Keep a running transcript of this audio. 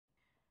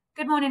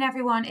Good morning,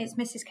 everyone. It's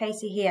Mrs.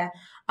 Casey here.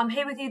 I'm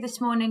here with you this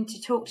morning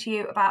to talk to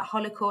you about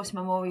Holocaust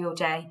Memorial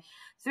Day.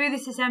 Through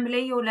this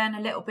assembly, you'll learn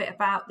a little bit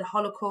about the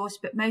Holocaust,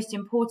 but most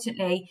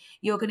importantly,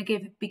 you're going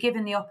to be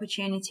given the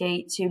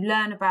opportunity to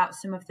learn about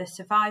some of the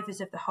survivors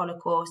of the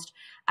Holocaust,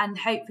 and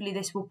hopefully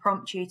this will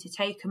prompt you to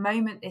take a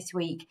moment this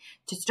week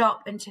to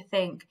stop and to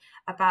think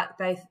about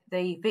both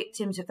the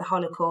victims of the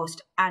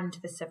Holocaust and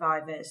the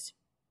survivors.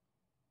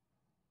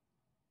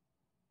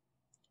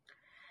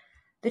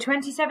 The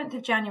 27th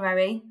of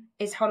January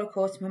is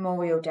Holocaust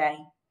Memorial Day.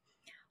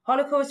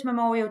 Holocaust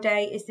Memorial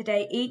Day is the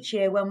day each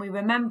year when we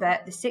remember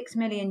the 6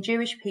 million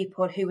Jewish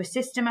people who were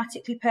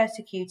systematically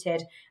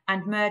persecuted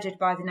and murdered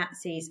by the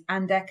Nazis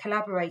and their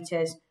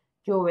collaborators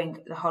during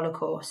the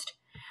Holocaust.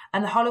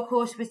 And the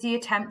Holocaust was the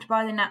attempt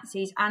by the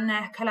Nazis and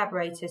their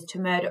collaborators to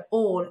murder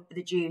all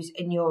the Jews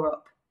in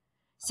Europe.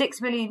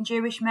 6 million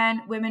Jewish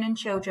men, women and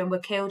children were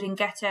killed in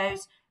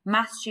ghettos,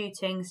 mass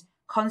shootings,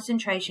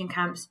 concentration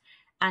camps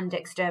and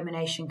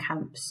extermination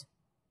camps.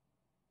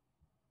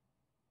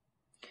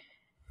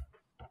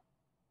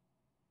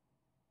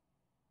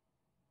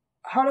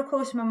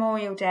 Holocaust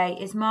Memorial Day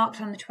is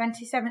marked on the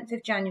 27th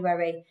of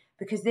January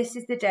because this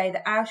is the day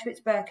that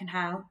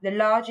Auschwitz-Birkenau, the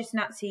largest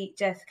Nazi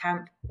death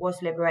camp,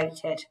 was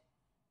liberated.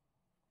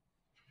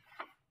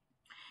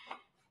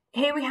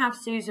 Here we have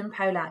Susan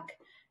Polak.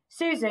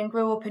 Susan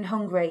grew up in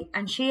Hungary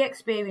and she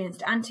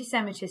experienced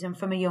anti-Semitism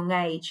from a young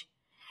age.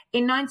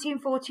 In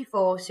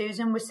 1944,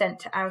 Susan was sent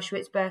to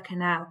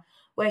Auschwitz-Birkenau,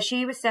 where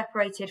she was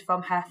separated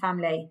from her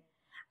family.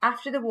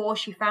 After the war,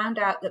 she found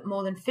out that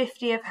more than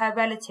 50 of her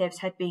relatives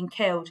had been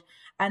killed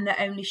and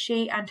that only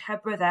she and her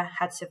brother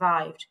had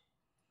survived.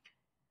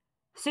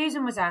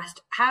 Susan was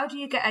asked, "How do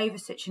you get over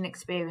such an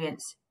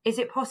experience? Is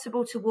it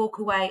possible to walk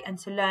away and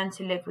to learn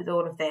to live with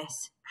all of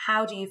this?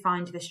 How do you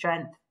find the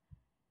strength?"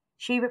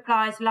 She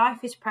replies,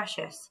 "Life is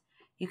precious.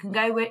 You can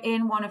go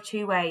in one of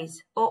two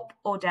ways, up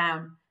or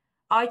down.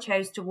 I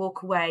chose to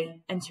walk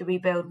away and to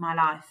rebuild my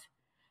life.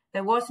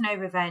 There was no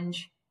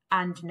revenge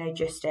and no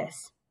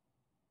justice."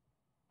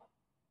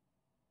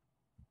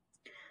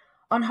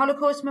 On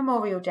Holocaust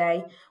Memorial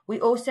Day, we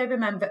also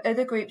remember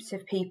other groups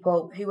of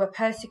people who were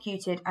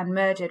persecuted and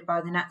murdered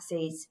by the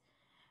Nazis.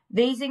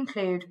 These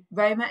include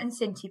Roma and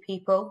Sinti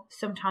people,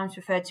 sometimes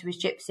referred to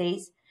as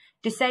gypsies,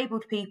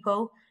 disabled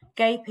people,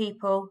 gay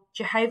people,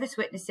 Jehovah's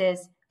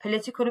Witnesses,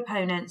 political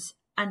opponents,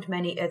 and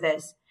many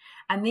others.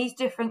 And these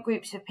different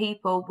groups of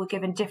people were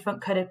given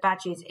different coloured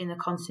badges in the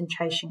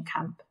concentration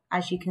camp,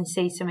 as you can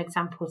see some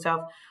examples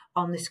of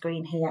on the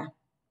screen here.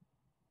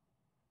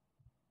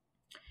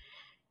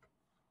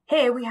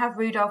 Here we have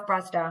Rudolf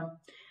Brasdar.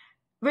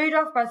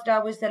 Rudolf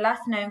Brasdar was the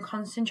last known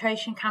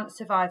concentration camp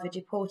survivor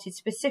deported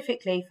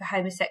specifically for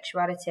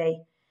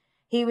homosexuality.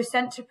 He was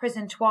sent to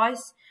prison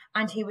twice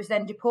and he was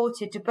then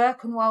deported to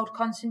Birkenwald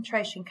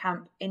concentration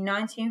camp in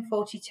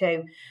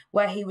 1942,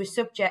 where he was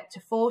subject to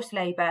forced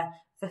labour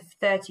for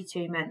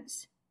 32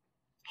 months.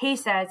 He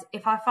says,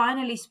 "If I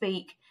finally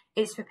speak,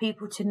 it's for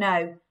people to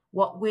know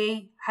what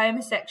we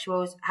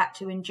homosexuals had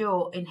to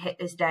endure in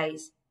Hitler's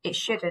days. It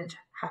shouldn't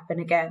happen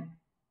again."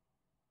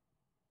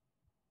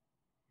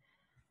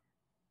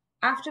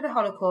 After the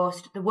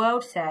Holocaust, the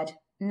world said,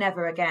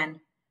 "Never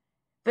again."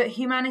 But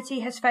humanity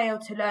has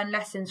failed to learn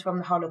lessons from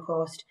the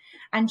Holocaust,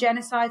 and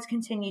genocides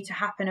continue to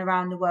happen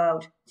around the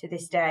world to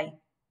this day.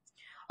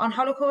 On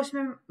Holocaust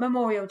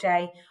Memorial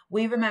Day,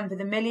 we remember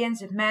the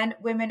millions of men,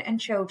 women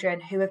and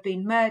children who have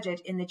been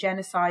murdered in the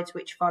genocides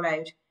which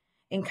followed,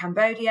 in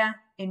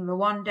Cambodia, in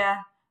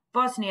Rwanda,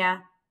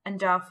 Bosnia and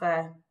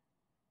Darfur.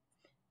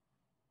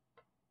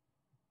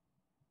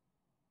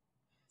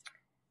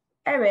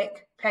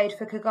 Eric played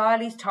for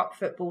Kigali's top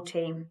football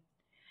team.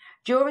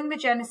 During the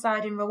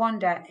genocide in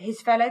Rwanda,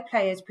 his fellow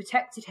players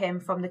protected him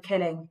from the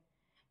killing.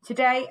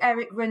 Today,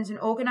 Eric runs an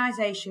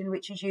organisation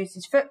which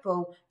uses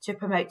football to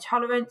promote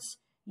tolerance,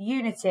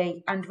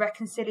 unity and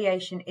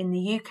reconciliation in the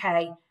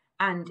UK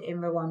and in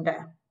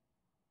Rwanda.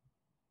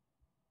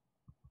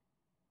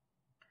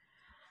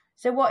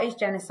 So what is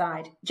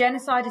genocide?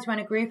 Genocide is when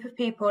a group of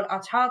people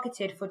are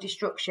targeted for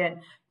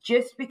destruction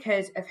just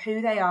because of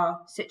who they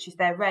are, such as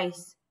their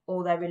race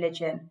or their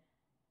religion.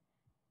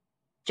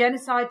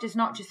 Genocide does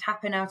not just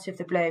happen out of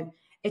the blue.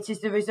 It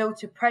is the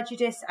result of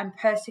prejudice and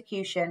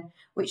persecution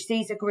which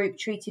sees a group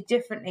treated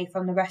differently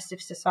from the rest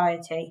of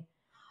society.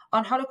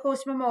 On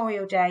Holocaust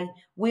Memorial Day,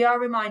 we are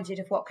reminded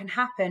of what can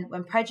happen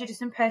when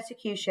prejudice and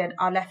persecution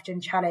are left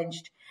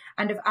unchallenged,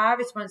 and of our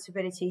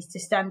responsibilities to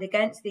stand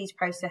against these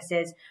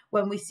processes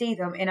when we see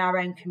them in our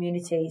own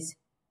communities.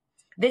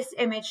 This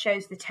image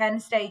shows the 10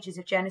 stages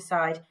of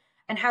genocide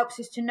and helps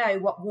us to know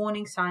what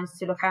warning signs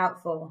to look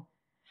out for.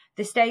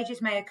 The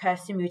stages may occur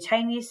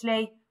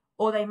simultaneously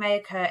or they may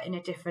occur in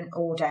a different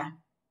order.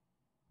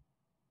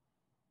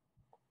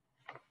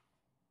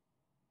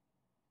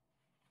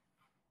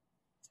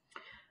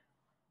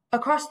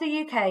 Across the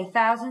UK,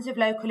 thousands of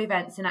local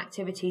events and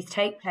activities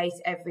take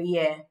place every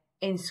year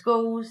in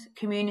schools,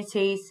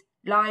 communities,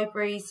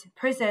 libraries,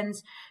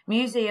 prisons,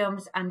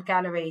 museums and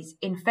galleries,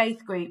 in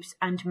faith groups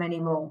and many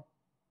more.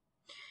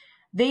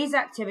 These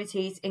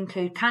activities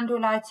include candle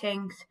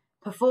lightings,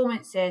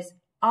 performances,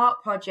 art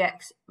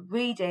projects,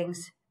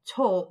 readings,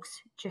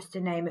 talks, just to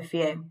name a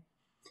few.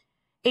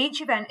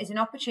 Each event is an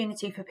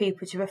opportunity for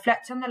people to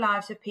reflect on the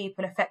lives of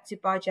people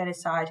affected by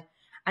genocide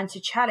and to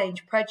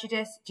challenge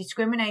prejudice,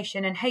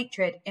 discrimination and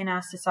hatred in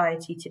our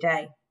society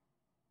today.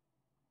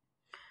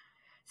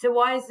 So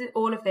why is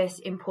all of this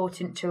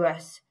important to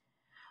us?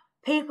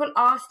 People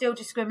are still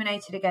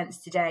discriminated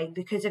against today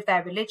because of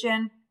their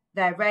religion,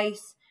 their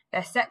race,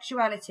 their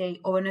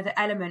sexuality or another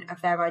element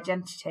of their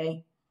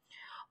identity.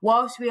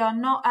 Whilst we are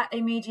not at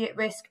immediate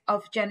risk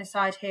of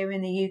genocide here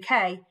in the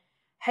UK,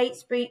 hate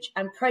speech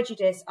and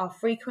prejudice are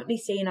frequently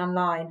seen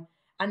online,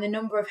 and the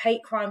number of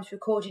hate crimes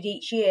recorded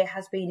each year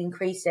has been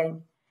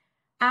increasing.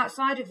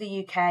 Outside of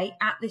the UK,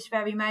 at this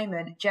very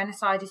moment,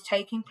 genocide is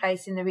taking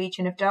place in the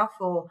region of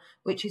Darfur,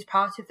 which is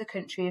part of the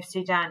country of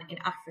Sudan in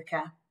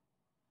Africa.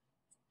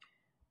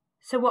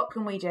 So what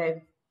can we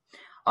do?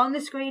 On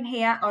the screen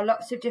here are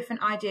lots of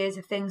different ideas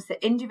of things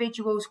that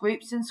individuals,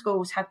 groups and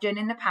schools have done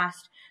in the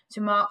past to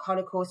mark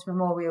Holocaust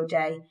Memorial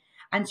Day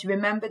and to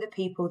remember the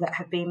people that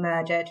have been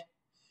murdered.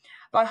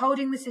 By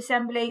holding this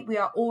assembly, we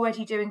are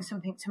already doing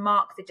something to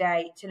mark the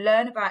day, to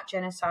learn about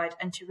genocide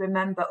and to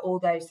remember all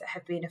those that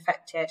have been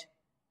affected.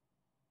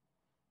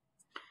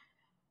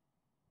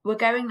 We're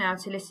going now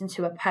to listen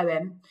to a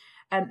poem.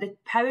 The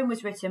poem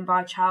was written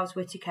by Charles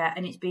Whittaker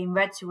and it's being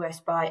read to us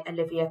by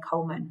Olivia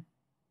Coleman.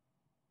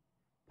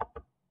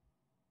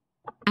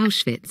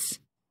 Auschwitz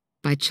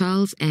by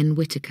Charles N.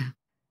 Whittaker.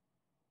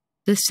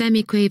 The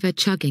semi-quaver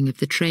chugging of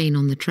the train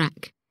on the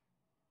track,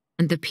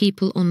 and the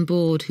people on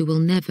board who will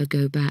never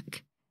go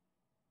back,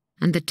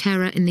 and the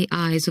terror in the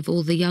eyes of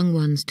all the young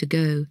ones to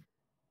go,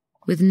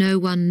 with no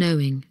one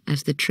knowing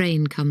as the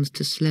train comes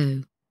to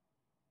slow.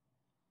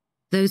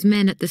 Those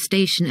men at the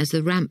station as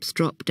the ramps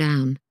drop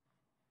down,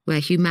 where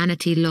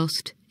humanity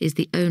lost is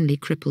the only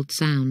crippled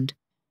sound.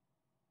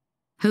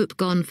 Hope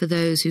gone for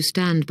those who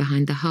stand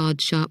behind the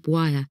hard, sharp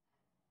wire,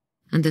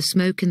 and the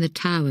smoke in the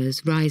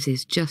towers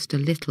rises just a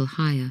little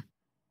higher.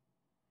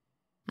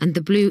 And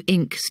the blue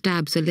ink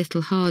stabs a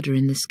little harder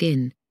in the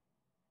skin,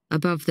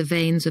 above the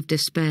veins of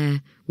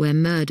despair where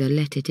murder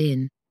let it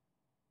in.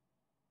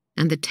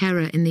 And the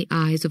terror in the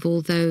eyes of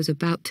all those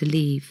about to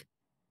leave.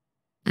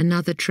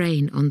 Another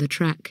train on the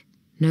track,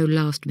 no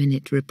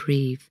last-minute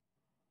reprieve.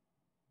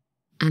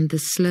 And the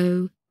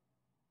slow,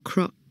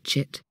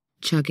 crotchet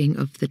chugging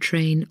of the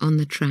train on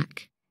the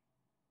track,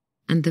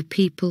 and the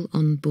people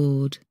on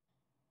board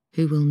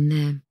who will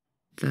never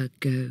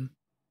go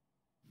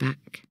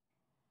back.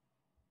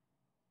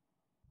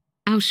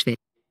 Auschwitz.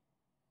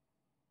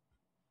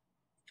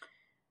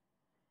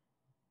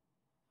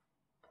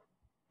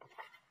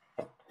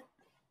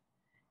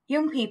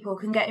 Young people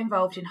can get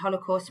involved in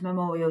Holocaust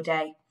Memorial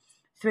Day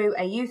through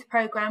a youth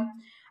programme.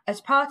 As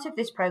part of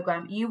this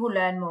programme, you will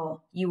learn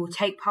more. You will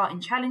take part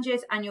in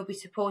challenges and you'll be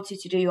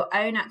supported to do your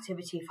own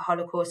activity for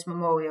Holocaust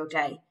Memorial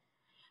Day.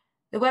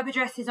 The web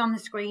address is on the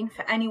screen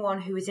for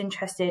anyone who is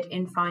interested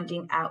in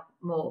finding out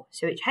more.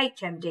 So it's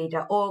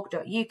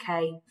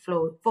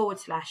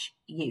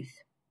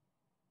hmd.org.uk/youth.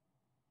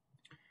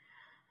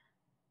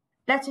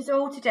 Let us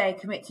all today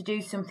commit to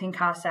do something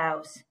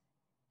ourselves,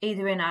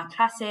 either in our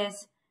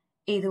classes,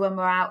 either when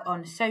we're out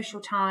on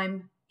social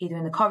time, either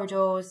in the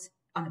corridors,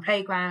 on the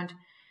playground,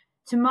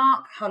 to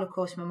mark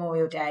Holocaust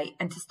Memorial Day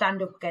and to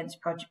stand up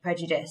against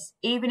prejudice,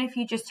 even if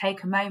you just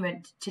take a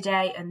moment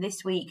today and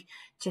this week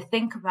to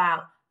think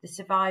about the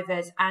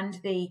survivors and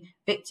the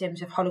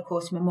victims of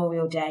Holocaust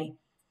Memorial Day.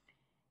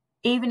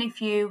 Even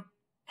if you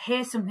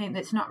hear something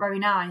that's not very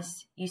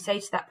nice, you say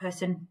to that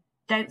person,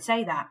 don't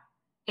say that.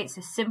 It's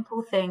a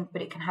simple thing,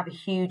 but it can have a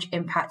huge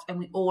impact, and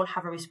we all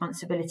have a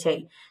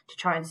responsibility to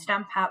try and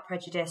stamp out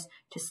prejudice,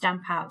 to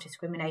stamp out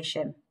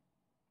discrimination.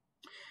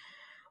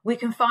 We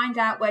can find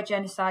out where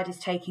genocide is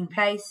taking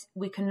place,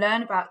 we can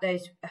learn about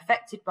those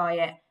affected by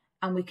it,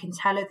 and we can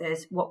tell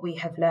others what we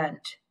have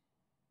learnt.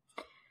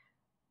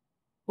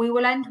 We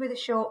will end with a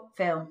short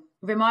film,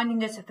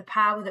 reminding us of the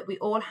power that we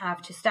all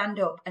have to stand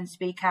up and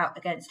speak out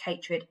against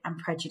hatred and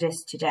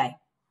prejudice today.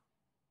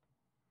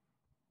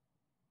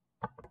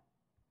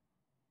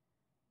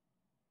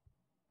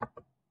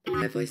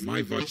 My voice can.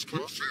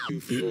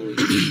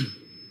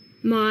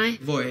 My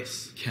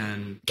voice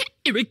can.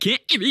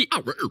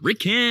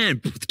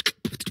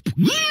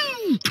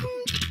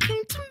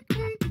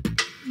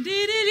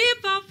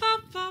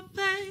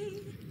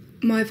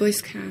 My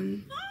voice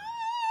can.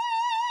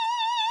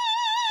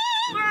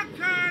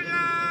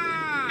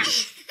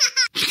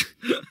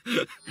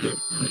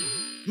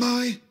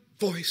 My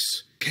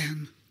voice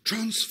can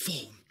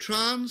transform.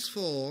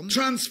 Transform?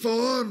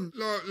 Transform!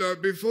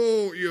 Like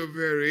before your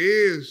very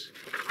ears.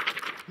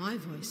 My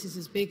voice is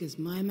as big as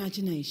my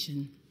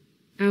imagination.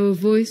 Our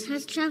voice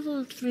has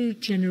travelled through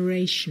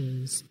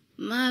generations.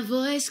 My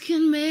voice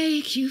can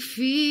make you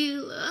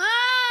feel.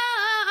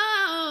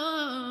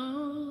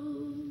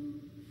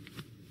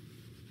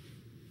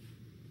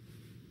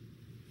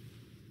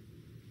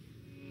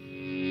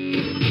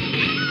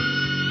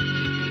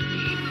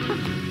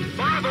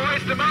 My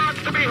voice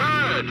demands to be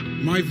heard.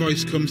 My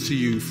voice comes to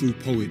you through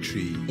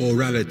poetry,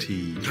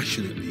 orality,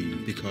 passionately,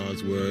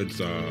 because words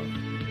are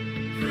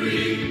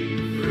free,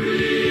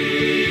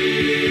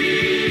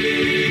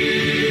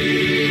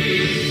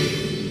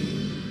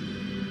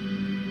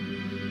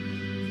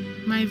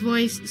 My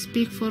voice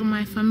speaks for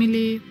my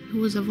family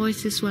whose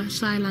voices were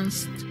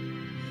silenced.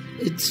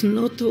 It's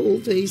not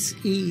always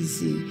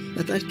easy,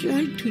 but I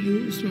try to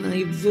use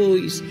my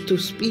voice to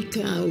speak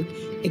out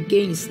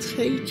against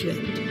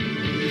hatred.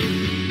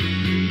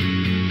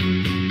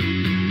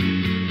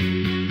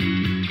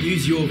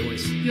 Use your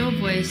voice. Your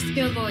voice.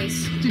 Your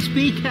voice. To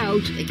speak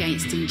out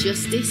against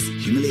injustice,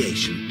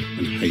 humiliation,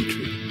 and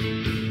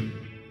hatred.